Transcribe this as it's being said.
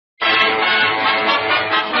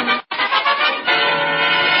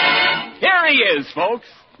is, folks.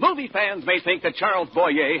 Movie fans may think that Charles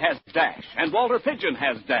Boyer has dash and Walter Pidgeon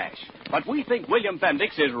has dash, but we think William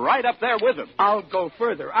Bendix is right up there with them. I'll go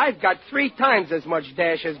further. I've got 3 times as much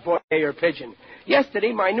dash as Boyer or Pidgeon.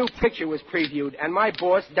 Yesterday, my new picture was previewed, and my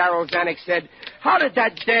boss, Darryl Zanuck, said, "How did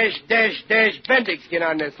that dash Bendix get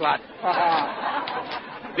on this lot?"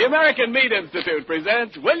 The American Meat Institute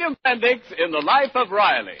presents William Bendix in The Life of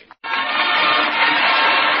Riley.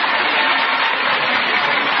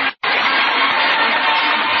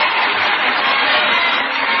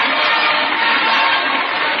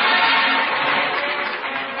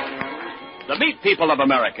 The meat people of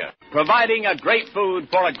America, providing a great food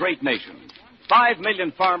for a great nation. 5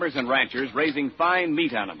 million farmers and ranchers raising fine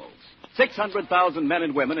meat animals. 600,000 men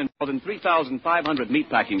and women in more than 3,500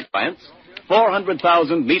 meatpacking plants.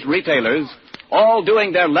 400,000 meat retailers, all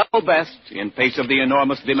doing their level best in face of the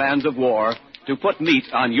enormous demands of war to put meat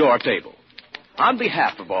on your table. On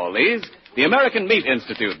behalf of all these, the American Meat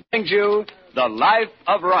Institute brings you The Life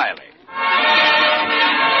of Riley.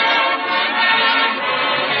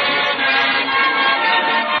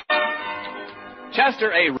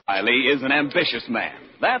 Chester A. Riley is an ambitious man.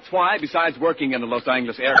 That's why, besides working in the Los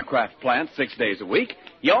Angeles aircraft plant 6 days a week,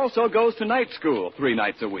 he also goes to night school 3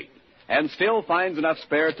 nights a week, and still finds enough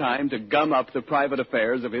spare time to gum up the private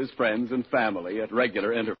affairs of his friends and family at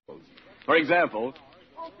regular intervals. For example...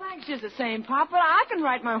 Oh, thanks just the same, Papa. I can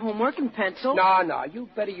write my homework in pencil. No, you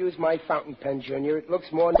better use my fountain pen, Junior. It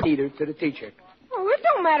looks more neater to the teacher. Oh, it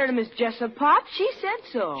don't matter to Miss Jessup, Pop. She said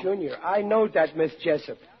so. Junior, I know that Miss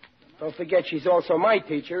Jessup. Don't forget she's also my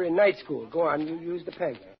teacher in night school. Go on, you use the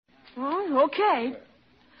pen. Oh, okay.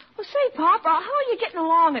 Well, say, Pop, how are you getting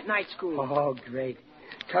along at night school? Oh, great.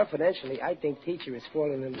 Confidentially, I think teacher is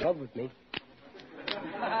falling in love with me.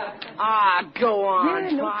 Ah, go on, Yeah,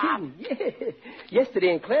 no Pop. kidding. Yeah. Yesterday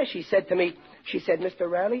in class, she said to me, Mr.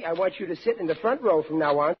 Riley, I want you to sit in the front row from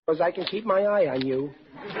now on because I can keep my eye on you.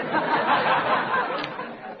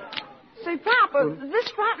 Say, Papa,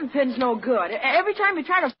 this fountain pen's no good. Every time you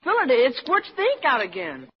try to fill it, it squirts the ink out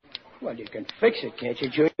again. Well, you can fix it, can't you,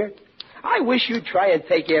 Junior? I wish you'd try and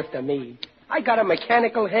take after me. I got a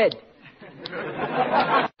mechanical head.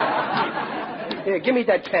 Here, give me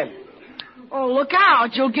that pen. Oh, look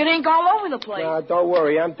out. You'll get ink all over the place. No, don't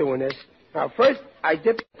worry. I'm doing this. Now, first, I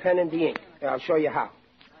dip the pen in the ink. I'll show you how.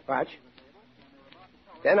 Watch.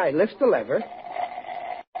 Then I lift the lever.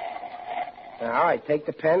 Now, I take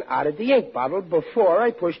the pen out of the ink bottle before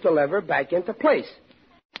I push the lever back into place.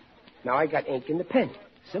 Now I got ink in the pen.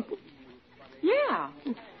 Simple. Yeah.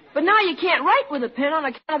 But now you can't write with a pen on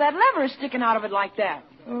account of that lever sticking out of it like that.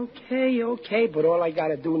 Okay, but all I got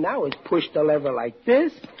to do now is push the lever like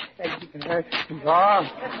this.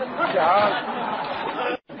 Gosh,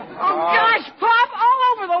 Pop, all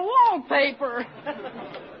over the wallpaper.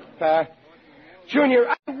 Junior,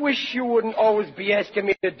 I wish you wouldn't always be asking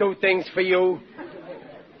me to do things for you.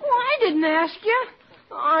 Well, I didn't ask you.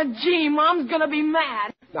 Oh, gee, Mom's going to be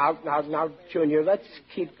mad. Now, Junior, let's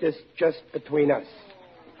keep this just between us.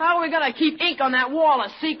 How are we going to keep ink on that wall a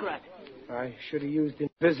secret? I should have used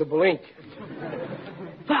invisible ink.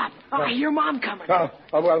 Pop, I hear Mom coming. Well,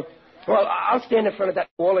 I'll stand in front of that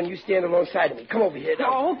wall and you stand alongside of me. Come over here.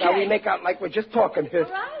 Oh, okay. Now we make out like we're just talking here.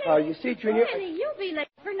 Riley. You see, Junior? Riley, you'll be late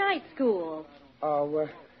for night school.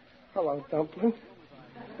 Hello, Dumpling.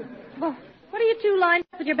 Well, what are you two lined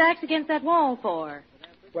up with your backs against that wall for?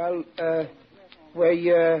 Well,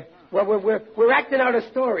 we're acting out a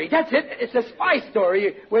story. That's it. It's a spy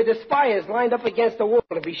story where the spy is lined up against the wall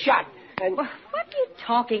to be shot. And Well, what are you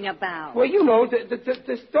talking about? well, you know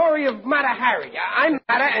the story of Matter Harry. I'm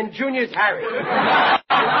Matter and Junior's Harry.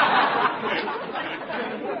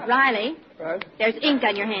 Riley, Huh? there's ink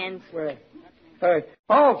on your hands. Where?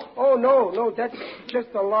 No, that's just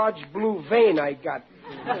a large blue vein I got.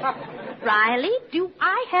 Riley, do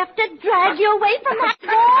I have to drag you away from that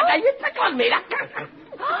wall? You tickle me.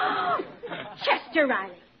 Chester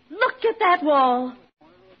Riley, look at that wall.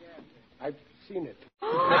 I've seen it.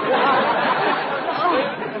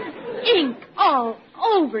 Ink all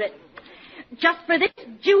over it. Just for this,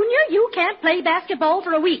 Junior, you can't play basketball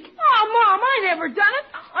for a week. Oh, Mom, I never done it.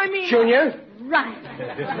 I mean... Junior? Right.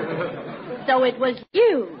 So it was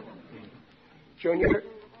you. Junior,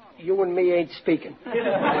 you and me ain't speaking.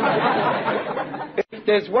 If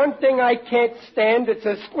there's one thing I can't stand, it's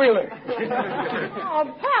a squealer. Oh,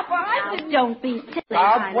 Papa, I didn't... Don't be silly,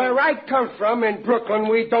 Riley. Where I come from in Brooklyn,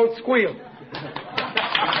 we don't squeal.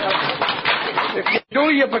 If you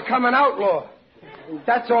do, you become an outlaw. And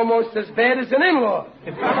that's almost as bad as an in-law.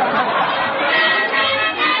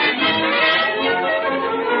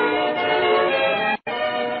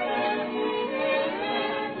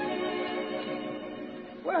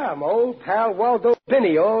 pal, Waldo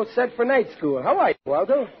Binney, all set for night school. How are you,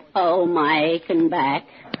 Waldo? Oh, my aching back.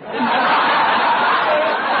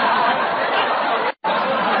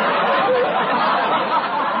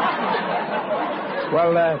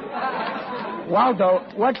 Well, Waldo,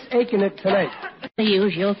 what's aching it tonight? The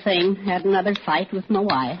usual thing. Had another fight with my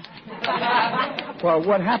wife. Well,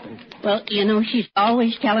 what happened? Well, you know, she's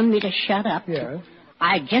always telling me to shut up. Yeah.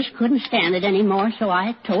 I just couldn't stand it anymore, so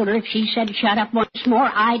I told her if she said shut up once more,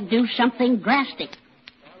 I'd do something drastic.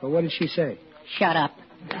 Well, what did she say? Shut up.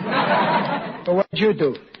 Well, what did you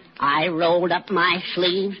do? I rolled up my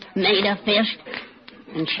sleeves, made a fist,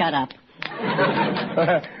 and shut up.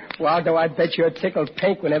 Waldo, I bet you're tickled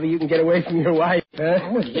pink whenever you can get away from your wife, huh?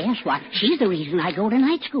 Oh, yes, what? She's the reason I go to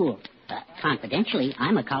night school. Confidentially,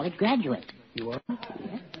 I'm a college graduate. You are?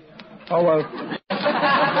 Yeah. Oh, well.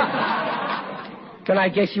 Then I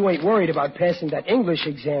guess you ain't worried about passing that English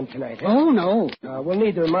exam tonight, huh? Oh, no. Well,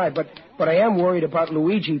 neither am I, but I am worried about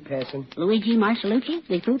Luigi passing. Luigi Marcelucci,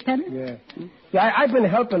 the fruit peddler? Yeah. Yeah, I've been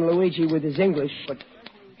helping Luigi with his English, but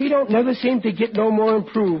he don't never seem to get no more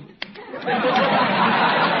improved.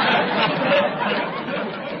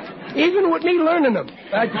 Even with me learning them.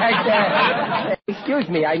 Excuse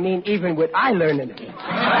me, I mean even with I learning them.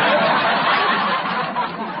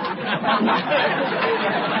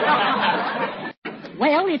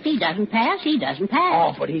 Well, if he doesn't pass, he doesn't pass.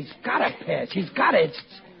 Oh, but he's got to pass. He's got to.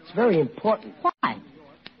 It's very important. Why?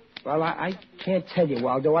 Well, I can't tell you,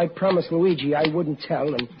 Waldo. I promised Luigi I wouldn't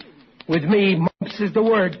tell, and with me, mumps is the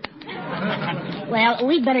word. Well,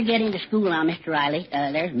 we'd better get into school now, Mr. Riley.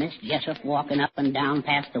 There's Miss Jessup walking up and down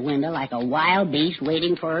past the window like a wild beast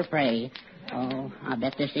waiting for her prey. Oh, I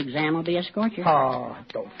bet this exam will be a scorcher. Oh,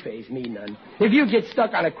 don't faze me none. If you get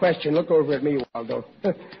stuck on a question, look over at me, Waldo.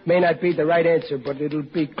 May not be the right answer, but it'll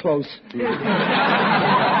be close. Well,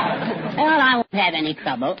 I won't have any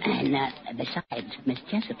trouble. And besides, Miss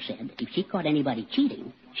Jessup said if she caught anybody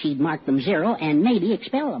cheating, she'd mark them 0 and maybe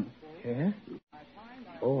expel them. Yeah?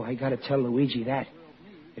 Oh, I gotta tell Luigi that.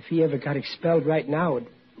 If he ever got expelled right now, it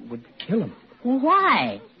would kill him. Well,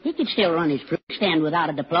 why? He could still run his fruit stand without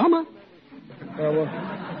a diploma. Well,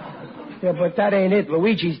 yeah, but that ain't it.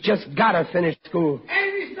 Luigi's just gotta finish school.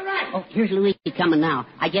 Hey, Mr. Right. Oh, here's Luigi coming now.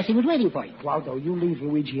 I guess he was waiting for you. Waldo, you leave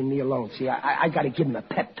Luigi and me alone. See, I gotta give him a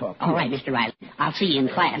pep talk. All right, Mr. Riley. I'll see you in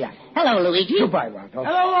class. Yeah. Hello, Luigi. Goodbye, Waldo.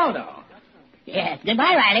 Hello, Waldo. Yes,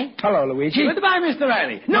 goodbye, Riley. Hello, Luigi. Goodbye, Mr.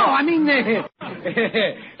 Riley. No, I mean,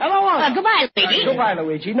 hello, Waldo. Goodbye, Luigi. Goodbye,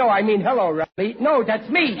 Luigi. No, I mean hello, Riley. No, that's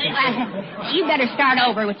me. You better start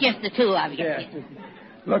over with just the two of you. Yeah.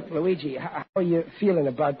 Look, Luigi, how are you feeling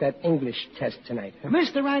about that English test tonight? Huh?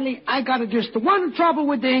 Mr. Riley, I got just one trouble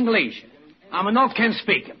with the English. I'm a no can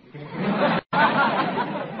speak him.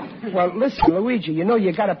 Well, listen, Luigi, you know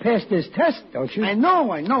you got to pass this test, don't you? I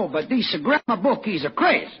know, but this grammar book is a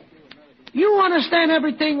craze. You understand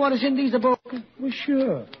everything what is in these book? Well,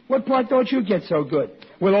 sure. What part don't you get so good?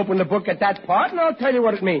 We'll open the book at that part, and I'll tell you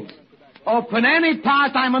what it means. Open any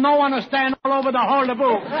part, I'm a no understand all over the whole of the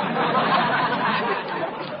book.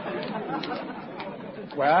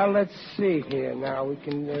 Well, let's see here. Now we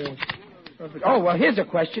can... Oh, well, here's a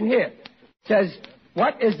question here. It says,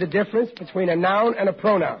 what is the difference between a noun and a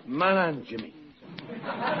pronoun? Man, Jimmy.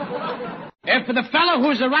 If the fellow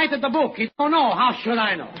who's the writer of the book, he don't know, how should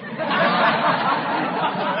I know?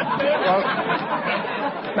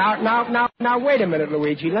 Well, now, wait a minute,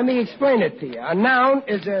 Luigi. Let me explain it to you. A noun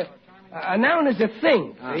is a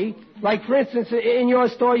thing, see? Like, for instance, in your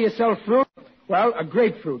store you sell fruit. Well, a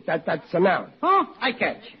grapefruit, that's a noun. Oh, I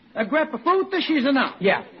catch. A grapefruit, she's a noun.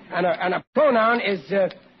 Yeah, and a pronoun is,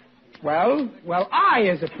 well, I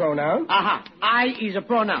is a pronoun. Aha, I is a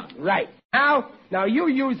pronoun. Right. Now you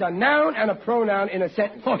use a noun and a pronoun in a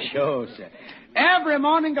sentence. Oh, sure, sir. Every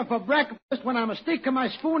morning for breakfast, when I'm sticking my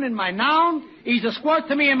spoon in my noun, he's a squirt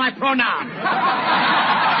to me in my pronoun.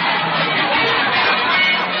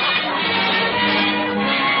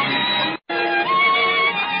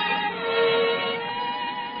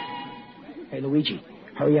 Hey, Luigi,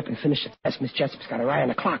 hurry up and finish the test. Miss Jessup's got her eye on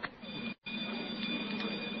the clock.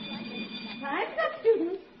 Time's up,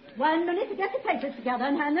 students. 1 minute to get the papers together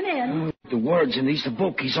and hand them in. The words in these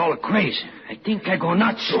book, he's all crazy. I think I go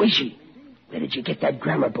nuts. Luigi, where did you get that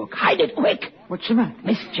grammar book? Hide it quick. What's the matter?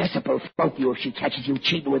 Miss Jessup will funk you if she catches you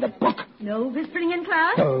cheating with a book. No whispering in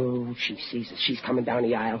class? Oh, she sees us. She's coming down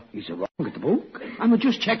the aisle. Is it wrong with the book? I'm going to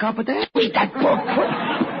just check up at that. Read that book.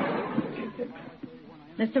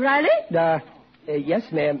 Mr. Riley? Yes,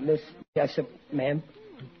 ma'am, Miss Jessup, ma'am.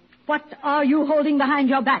 What are you holding behind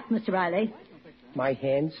your back, Mr. Riley? My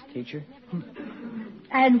hands, teacher.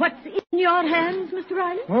 And what's in your hands, Mr.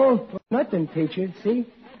 Riley? Oh, nothing, teacher. See?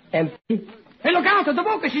 And Hey, look out, the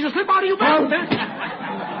boca. She's asleep out of your mouth.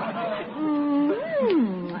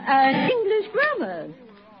 And English grammar.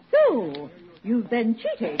 So, you've been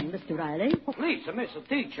cheating, Mr. Riley. Please, Mr.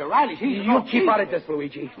 Teacher, Riley, you keep out of this,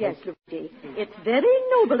 Luigi. Yes, Luigi. It's very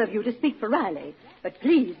noble of you to speak for Riley, but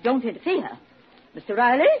please don't interfere. Mr.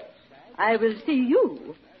 Riley, I will see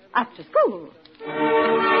you after school.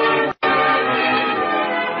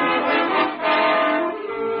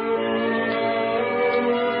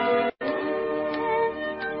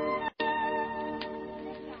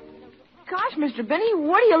 Gosh, Mr. Benny,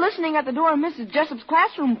 what are you listening at the door of Mrs. Jessup's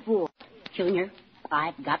classroom for? Junior,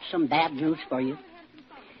 I've got some bad news for you.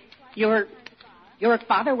 Your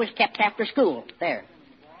father was kept after school. There.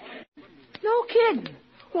 No kidding.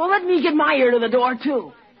 Well, let me get my ear to the door,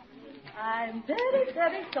 too. I'm very,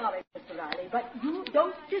 very sorry, Mr. Riley, but you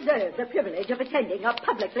don't deserve the privilege of attending a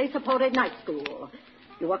publicly supported night school.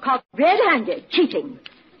 You were caught red-handed, cheating.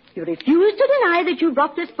 You refuse to deny that you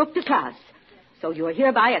brought this book to class. So you are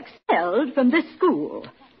hereby expelled from this school.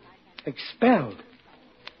 Expelled?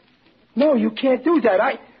 No, you can't do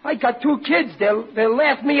that. I got 2 kids. They'll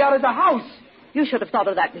laugh me out of the house. You should have thought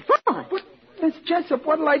of that before. But, Miss Jessup,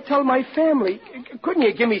 what'll I tell my family? Couldn't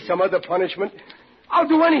you give me some other punishment? I'll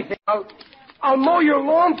do anything. I'll mow your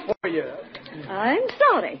lawn for you. I'm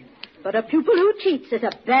sorry, but a pupil who cheats is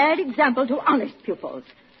a bad example to honest pupils.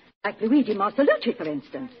 Like Luigi Marcelucci, for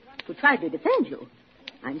instance, who tried to defend you.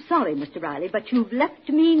 I'm sorry, Mr. Riley, but you've left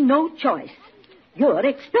me no choice. You're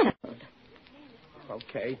expelled.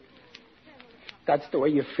 Okay. That's the way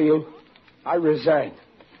you feel. I resign.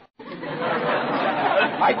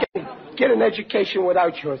 I can get an education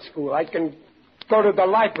without your school. I can go to the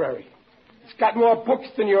library. It's got more books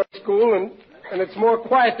than your school, and it's more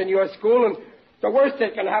quiet than your school, and the worst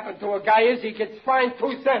that can happen to a guy is he gets fined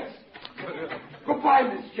 2 cents. Goodbye,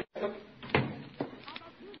 Miss Jessup.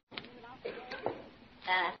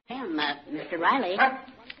 Mr. Riley.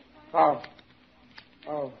 Huh?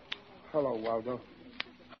 Oh, hello, Waldo.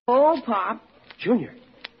 Oh, Pop. Junior,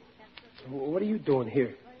 what are you doing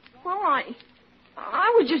here? Well, I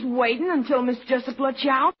was just waiting until Miss Jessup let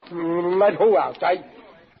you out. Let who out?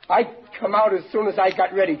 I come out as soon as I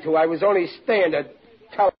got ready to. I was only staying to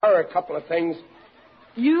tell her a couple of things.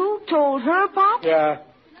 You told her, Pop? Yeah,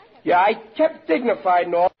 I kept dignified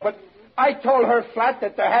and all, but I told her flat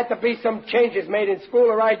that there had to be some changes made in school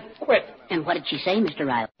or I'd quit. And what did she say, Mr.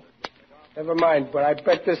 Riley? Never mind, but I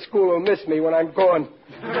bet this school will miss me when I'm gone.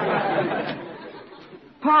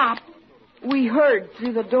 Pop, we heard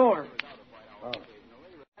through the door. Oh.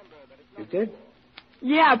 You did?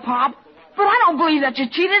 Yeah, Pop. But I don't believe that you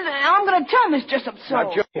cheated, and I'm going to tell Miss Jessup so.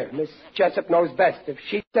 Now, Junior, Miss Jessup knows best. If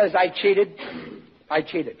she says I cheated, I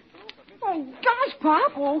cheated. Oh, gosh,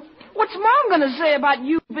 Pop. Well, what's Mom going to say about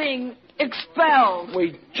you being expelled?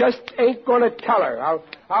 We just ain't going to tell her.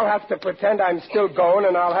 I'll have to pretend I'm still going,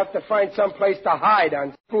 and I'll have to find some place to hide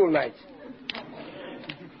on school nights.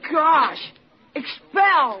 Gosh,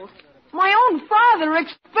 expelled. My own father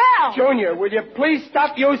expelled. Junior, will you please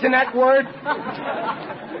stop using that word?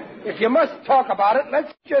 If you must talk about it,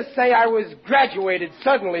 let's just say I was graduated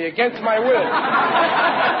suddenly against my will.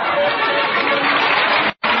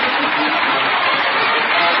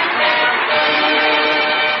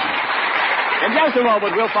 In just a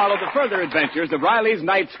moment, we'll follow the further adventures of Riley's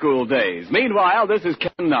night school days. Meanwhile, this is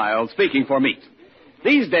Ken Niles speaking for meat.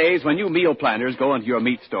 These days, when you meal planners go into your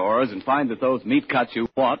meat stores and find that those meat cuts you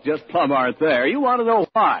want just plumb aren't there, you want to know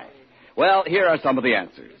why. Well, here are some of the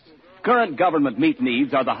answers. Current government meat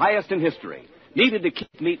needs are the highest in history, needed to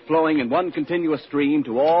keep meat flowing in one continuous stream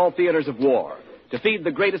to all theaters of war, to feed the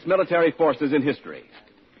greatest military forces in history.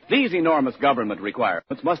 These enormous government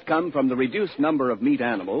requirements must come from the reduced number of meat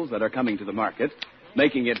animals that are coming to the market,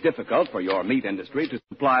 making it difficult for your meat industry to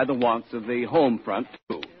supply the wants of the home front,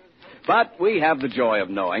 too. But we have the joy of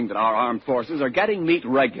knowing that our armed forces are getting meat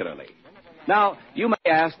regularly. Now, you may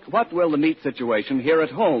ask, what will the meat situation here at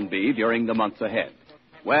home be during the months ahead?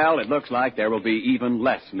 Well, it looks like there will be even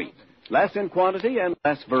less meat, less in quantity and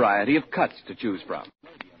less variety of cuts to choose from.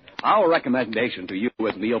 Our recommendation to you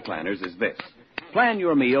as meal planners is this. Plan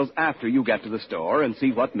your meals after you get to the store and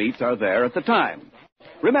see what meats are there at the time.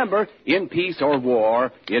 Remember, in peace or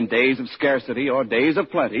war, in days of scarcity or days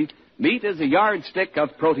of plenty, meat is a yardstick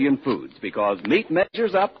of protein foods because meat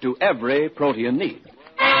measures up to every protein need.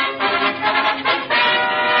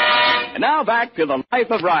 And now back to the life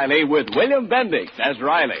of Riley with William Bendix as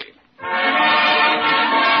Riley.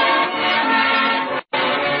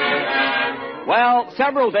 Well,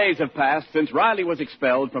 several days have passed since Riley was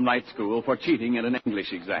expelled from night school for cheating in an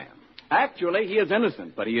English exam. Actually, he is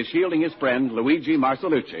innocent, but he is shielding his friend, Luigi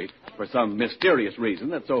Marcelucci, for some mysterious reason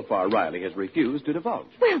that so far Riley has refused to divulge.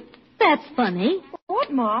 Well, that's funny.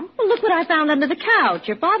 What, Mom? Well, look what I found under the couch.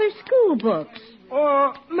 Your father's school books.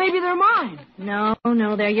 Or maybe they're mine. No,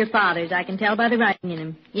 they're your father's. I can tell by the writing in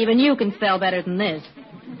them. Even you can spell better than this.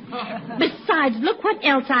 Besides, look what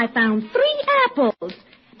else I found. 3 apples.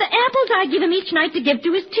 The apples I give him each night to give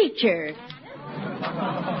to his teacher.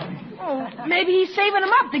 Oh, maybe he's saving them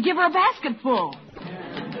up to give her a basket full.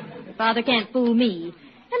 Your father can't fool me.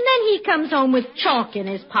 And then he comes home with chalk in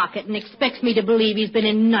his pocket and expects me to believe he's been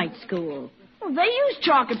in night school. Well, they use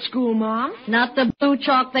chalk at school, Mom. Not the blue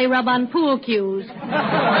chalk they rub on pool cues. If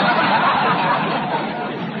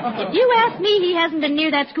you ask me, he hasn't been near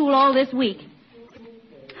that school all this week.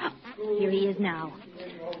 Here he is now.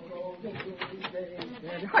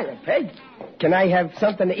 Hiya, Peg. Can I have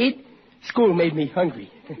something to eat? School made me hungry.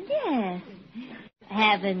 Yes.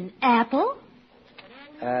 Have an apple?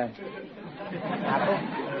 Apple?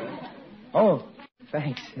 Oh,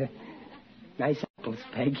 thanks. Nice apples,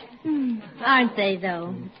 Peg. Aren't they,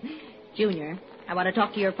 though? Junior, I want to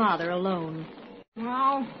talk to your father alone.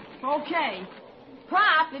 Well, okay.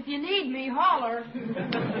 Pop, if you need me, holler.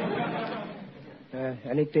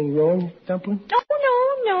 Anything wrong, Dumpling?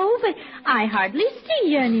 Oh, no, but I hardly see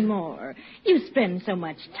you anymore. You spend so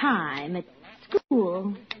much time at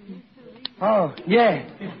school. Oh, yeah.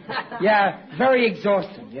 Yeah, very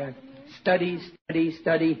exhausting, yeah. Study.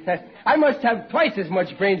 I must have twice as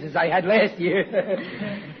much brains as I had last year.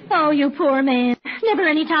 Oh, you poor man. Never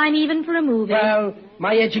any time even for a movie. Well,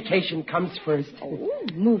 my education comes first. Oh,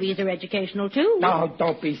 movies are educational, too. No,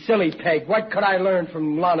 don't be silly, Peg. What could I learn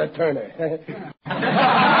from Lana Turner?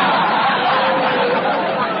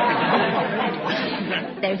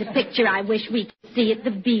 There's a picture I wish we could see at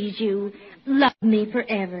the Bijou. Love me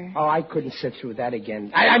forever. Oh, I couldn't sit through that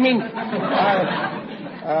again.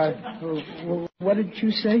 What did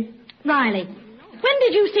you say? Riley, when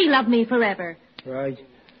did you see Love Me Forever? Right.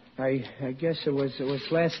 I guess it was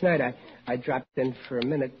last night. I dropped in for a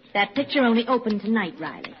minute. That picture only opened tonight,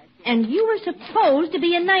 Riley. And you were supposed to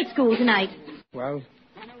be in night school tonight. Well,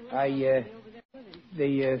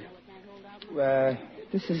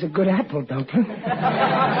 this is a good apple, Dumpling.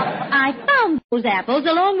 I found those apples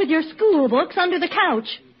along with your school books under the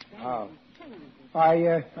couch. Oh.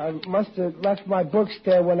 I must have left my books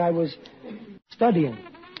there when I was studying.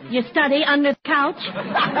 You study under the couch?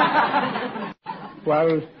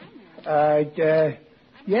 Well,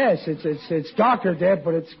 yes, it's darker there,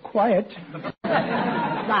 but it's quiet.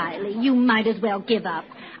 Riley, you might as well give up.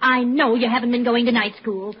 I know you haven't been going to night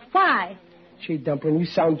school. Why? Gee, Dumpling, you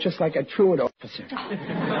sound just like a truant officer.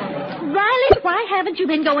 Riley, why haven't you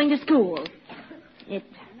been going to school? It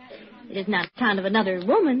is not the kind of another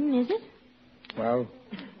woman, is it? Well,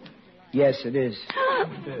 yes, it is.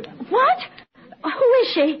 What? Who is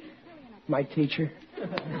she? My teacher.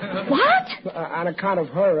 What? On account of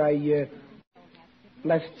her, I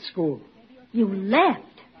left school. You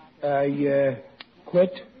left? I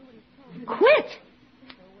quit. Quit?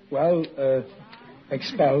 Well,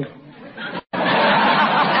 expelled. Expelled?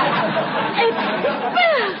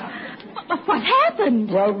 What happened?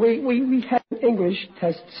 Well, we had an English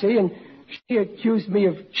test, see, and she accused me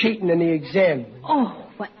of cheating in the exam. Oh,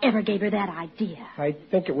 whatever gave her that idea? I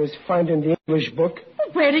think it was found in the English book.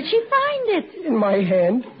 Where did she find it? In my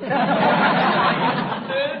hand.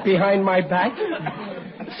 Behind my back.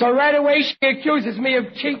 So right away she accuses me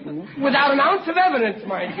of cheating, without an ounce of evidence,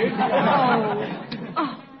 mind you.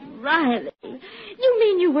 Oh, Riley, you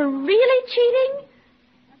mean you were really cheating?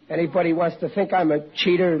 Anybody wants to think I'm a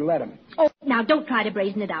cheater, let him. Oh, now don't try to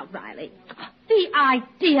brazen it out, Riley. The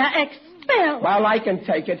idea, expelled. Well, I can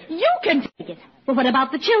take it. You can take it. Well, what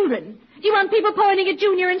about the children? Do you want people pointing at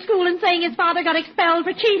Junior in school and saying his father got expelled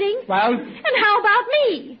for cheating? Well... And how about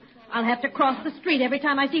me? I'll have to cross the street every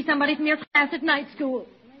time I see somebody from your class at night school.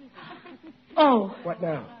 Oh. What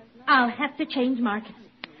now? I'll have to change markets.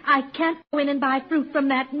 I can't go in and buy fruit from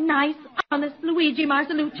that nice, honest Luigi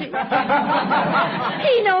Marcelucci.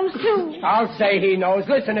 He knows, too. I'll say he knows.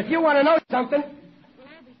 Listen, if you want to know something...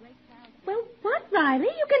 Well, what, Riley?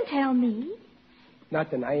 You can tell me.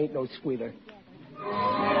 Nothing. I ain't no squealer.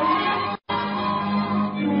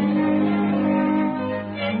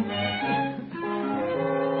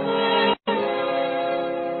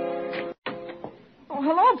 Oh,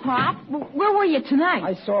 hello, Pop. Where were you tonight?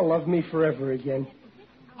 I saw Love Me Forever again.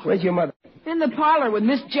 Where's your mother? In the parlor with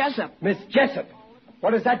Miss Jessup. Miss Jessup.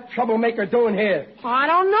 What is that troublemaker doing here? Oh, I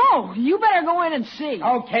don't know. You better go in and see.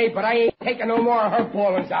 Okay, but I ain't taking no more of her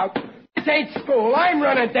ballers out. This ain't school. I'm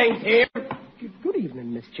running things here. Good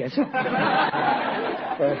evening, Miss Jessup.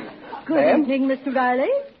 Good evening, Mr. Riley.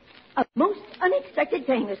 A most unexpected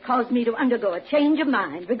thing has caused me to undergo a change of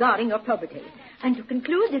mind regarding your probity, and to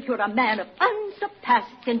conclude that you're a man of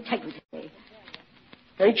unsurpassed integrity.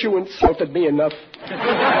 Ain't you insulted me enough?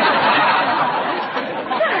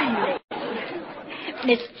 Riley.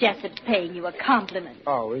 Miss Jessup's paying you a compliment.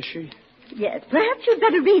 Oh, is she? Yes, perhaps you'd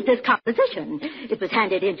better read this composition. It was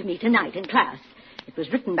handed in to me tonight in class. It was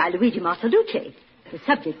written by Luigi Marcelucci. The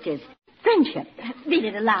subject is friendship. Read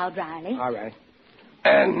it aloud, Riley. All right.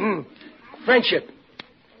 Friendship.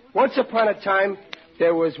 Once upon a time,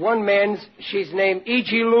 there was one man, she's named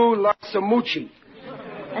Igilu Larsamucci.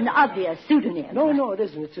 An obvious pseudonym. No, it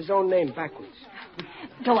isn't. It's his own name backwards.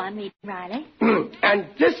 Go on, read, Riley. And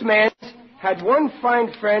this man had one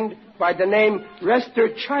fine friend by the name Rester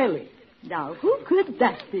Chiley. Now, who could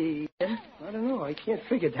that be? I don't know. I can't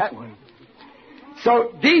figure that one.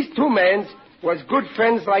 So these two men was good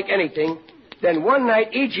friends like anything. Then one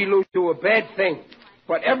night, Igilu do a bad thing.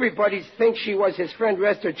 But everybody thinks she was his friend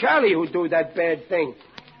Rester Charlie who do that bad thing.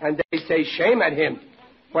 And they say shame at him.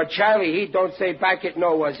 But Charlie, he don't say back it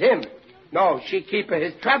no was him. No, she keep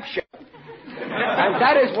his trap shut. And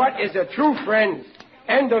that is what is a true friend.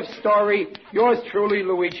 End of story. Yours truly,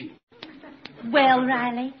 Luigi. Well,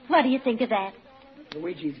 Riley, what do you think of that?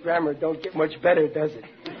 Luigi's grammar don't get much better, does it?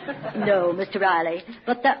 No, Mr. Riley,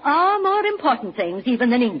 but there are more important things even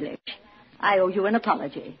than English. I owe you an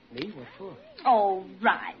apology. Me? What for? Oh,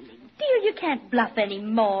 Riley, dear, you can't bluff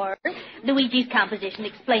anymore. Luigi's composition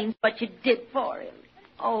explains what you did for him.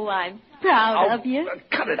 Oh, I'm proud of you.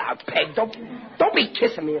 Cut it out, Peg. Don't be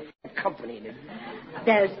kissing me for company.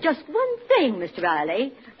 There's just one thing, Mr.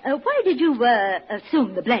 Riley. Why did you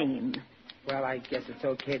assume the blame? Well, I guess it's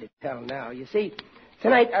okay to tell now. You see,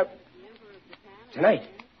 tonight.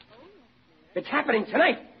 It's happening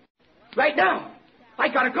tonight. Right now. I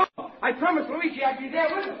gotta go. I promised Luigi I'd be there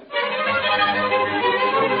with him.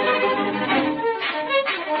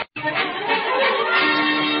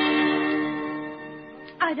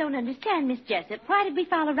 I don't understand, Miss Jessup. Why did we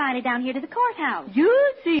follow Riley down here to the courthouse?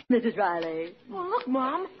 You'll see, Mrs. Riley. Well, look,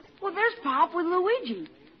 Mom. Well, there's Pop with Luigi.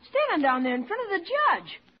 Standing down there in front of the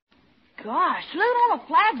judge. Gosh, look at all the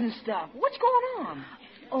flags and stuff. What's going on?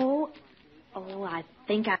 Oh, I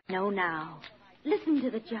think I know now. Listen to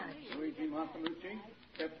the judge. Luigi Marcelucci,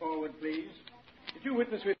 step forward, please. Did you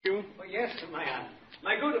witness with you? Oh, yes,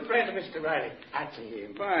 my good friend, Mr. Riley. That's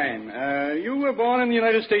him. Fine. You were born in the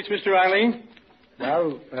United States, Mr. Riley.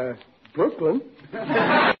 Well, Brooklyn.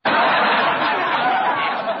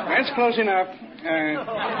 That's close enough.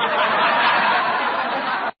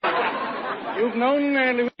 You've known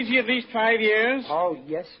Luigi at least 5 years? Oh,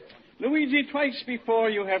 yes, sir. Luigi, twice before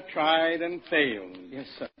you have tried and failed. Yes,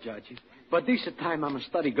 sir, Judge. But this time I'm a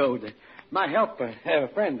study gold. My helper, have a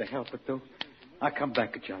friend to help it, too. I come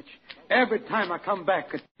back, Judge. Every time I come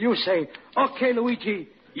back, you say, okay, Luigi,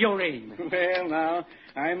 you're in. Well, now,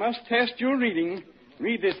 I must test your reading.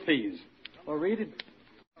 Read this, please. Oh, read it?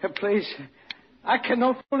 Please. I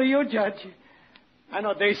cannot fool you, Judge. I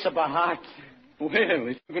know this by heart. Well,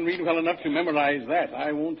 if you can read well enough to memorize that,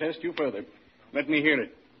 I won't test you further. Let me hear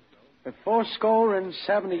it.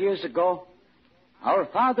 70 years ago, our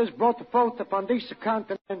fathers brought forth upon this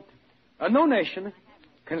continent a new nation,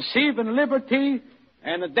 conceived in liberty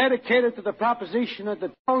and dedicated to the proposition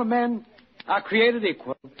that all men are created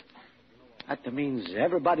equal. That means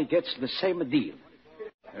everybody gets the same deal.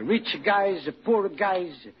 The rich guys, the poor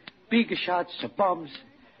guys, big shots, bums.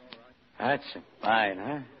 That's fine,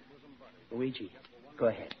 huh? Luigi, go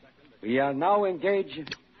ahead. We are now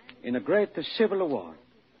engaged in a great civil war,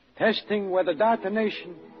 testing whether that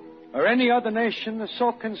nation or any other nation is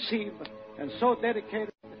so conceived and so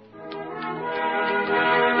dedicated.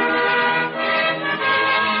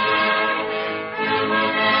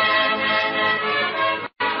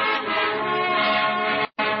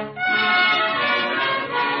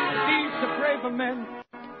 These brave men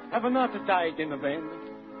have not died in vain,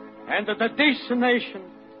 and that this nation,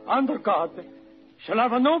 under God, shall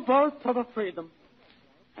have a new birth of freedom,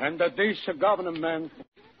 and that this government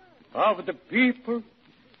of the people,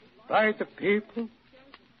 by the people,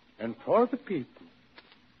 and for the people,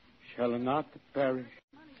 shall not perish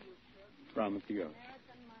from the earth.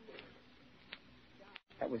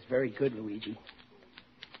 That was very good, Luigi.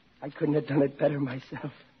 I couldn't have done it better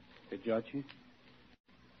myself. The judge,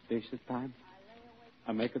 this is time.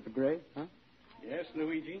 I make it the grave, huh? Yes,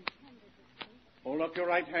 Luigi. Hold up your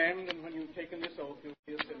right hand, and when you've taken this oath, you'll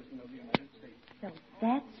be a citizen of the United States. So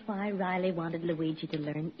that's why Riley wanted Luigi to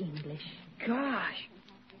learn English. Gosh,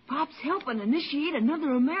 Pop's helping initiate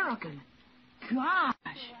another American. Gosh.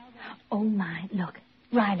 Oh, my, look.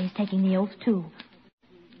 Riley's taking the oath, too.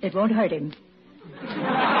 It won't hurt him.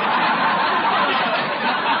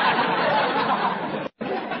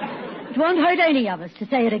 won't hurt any of us to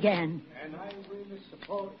say it again. And I will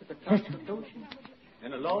support the Constitution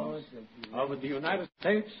and the laws of the United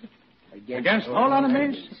States against all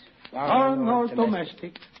enemies, foreign or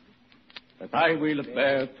domestic, that I will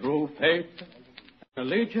bear true faith and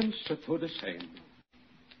allegiance to the same.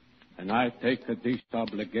 And I take this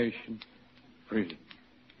obligation freely,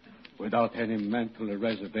 without any mental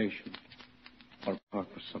reservation or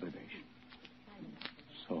purpose of evasion.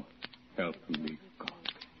 So help me God.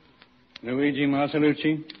 Luigi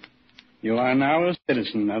Marcellucci, you are now a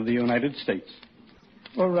citizen of the United States.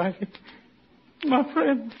 All right. My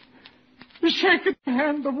friend, shake the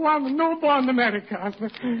hand of one noble American.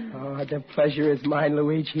 Oh, the pleasure is mine,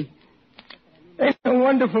 Luigi. It's a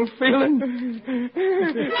wonderful feeling.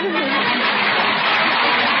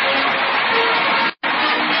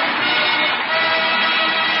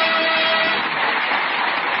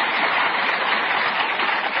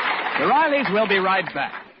 The Rileys will be right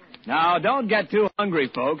back. Now, don't get too hungry,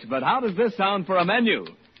 folks, but how does this sound for a menu?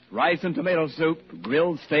 Rice and tomato soup,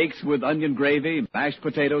 grilled steaks with onion gravy, mashed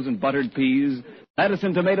potatoes and buttered peas, lettuce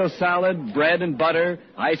and tomato salad, bread and butter,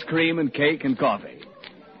 ice cream and cake and coffee.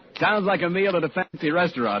 Sounds like a meal at a fancy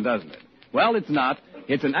restaurant, doesn't it? Well, it's not.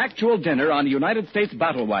 It's an actual dinner on a United States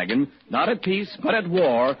battle wagon, not at peace, but at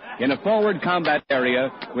war, in a forward combat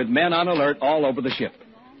area with men on alert all over the ship.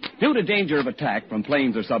 Due to danger of attack from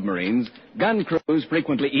planes or submarines, gun crews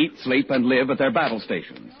frequently eat, sleep, and live at their battle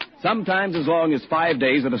stations, sometimes as long as 5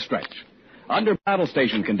 days at a stretch. Under battle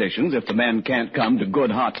station conditions, if the men can't come to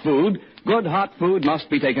good hot food must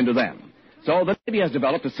be taken to them. So the Navy has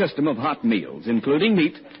developed a system of hot meals, including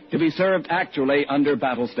meat, to be served actually under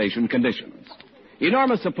battle station conditions.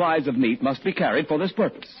 Enormous supplies of meat must be carried for this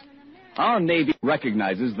purpose. Our Navy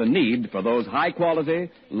recognizes the need for those high-quality,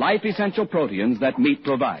 life-essential proteins that meat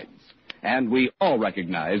provides. And we all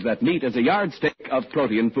recognize that meat is a yardstick of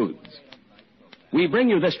protein foods. We bring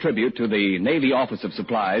you this tribute to the Navy Office of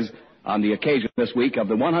Supplies on the occasion this week of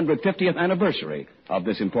the 150th anniversary of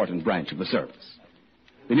this important branch of the service.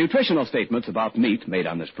 The nutritional statements about meat made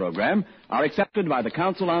on this program are accepted by the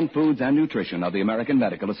Council on Foods and Nutrition of the American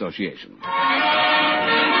Medical Association.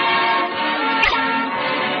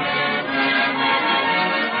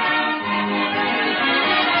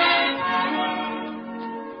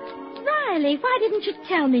 Riley, why didn't you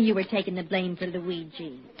tell me you were taking the blame for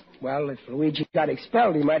Luigi? Well, if Luigi got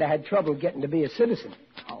expelled, he might have had trouble getting to be a citizen.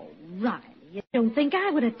 Oh, Riley, you don't think I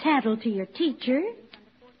would have tattled to your teacher?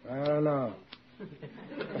 I don't know.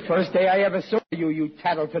 The first day I ever saw you, you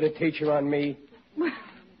tattled to the teacher on me. What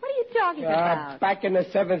are you talking about? Back in the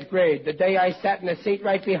 7th grade, the day I sat in the seat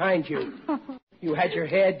right behind you. You had your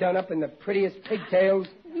hair done up in the prettiest pigtails.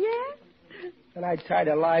 Yeah? And I tied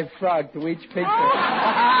a live frog to each pigtail.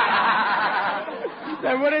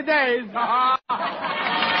 Then what a days.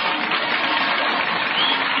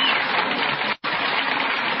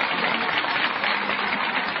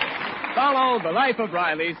 Follow The Life of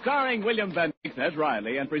Riley, starring William Bendix as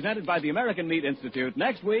Riley, and presented by the American Meat Institute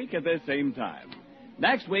next week at this same time.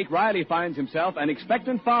 Next week, Riley finds himself an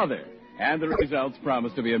expectant father, and the results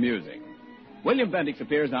promise to be amusing. William Bendix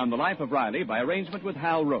appears on The Life of Riley by arrangement with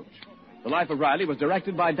Hal Roach. The Life of Riley was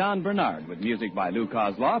directed by Don Bernard, with music by Lou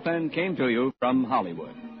Kozloff, and came to you from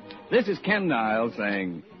Hollywood. This is Ken Niles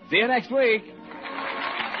saying, see you next week.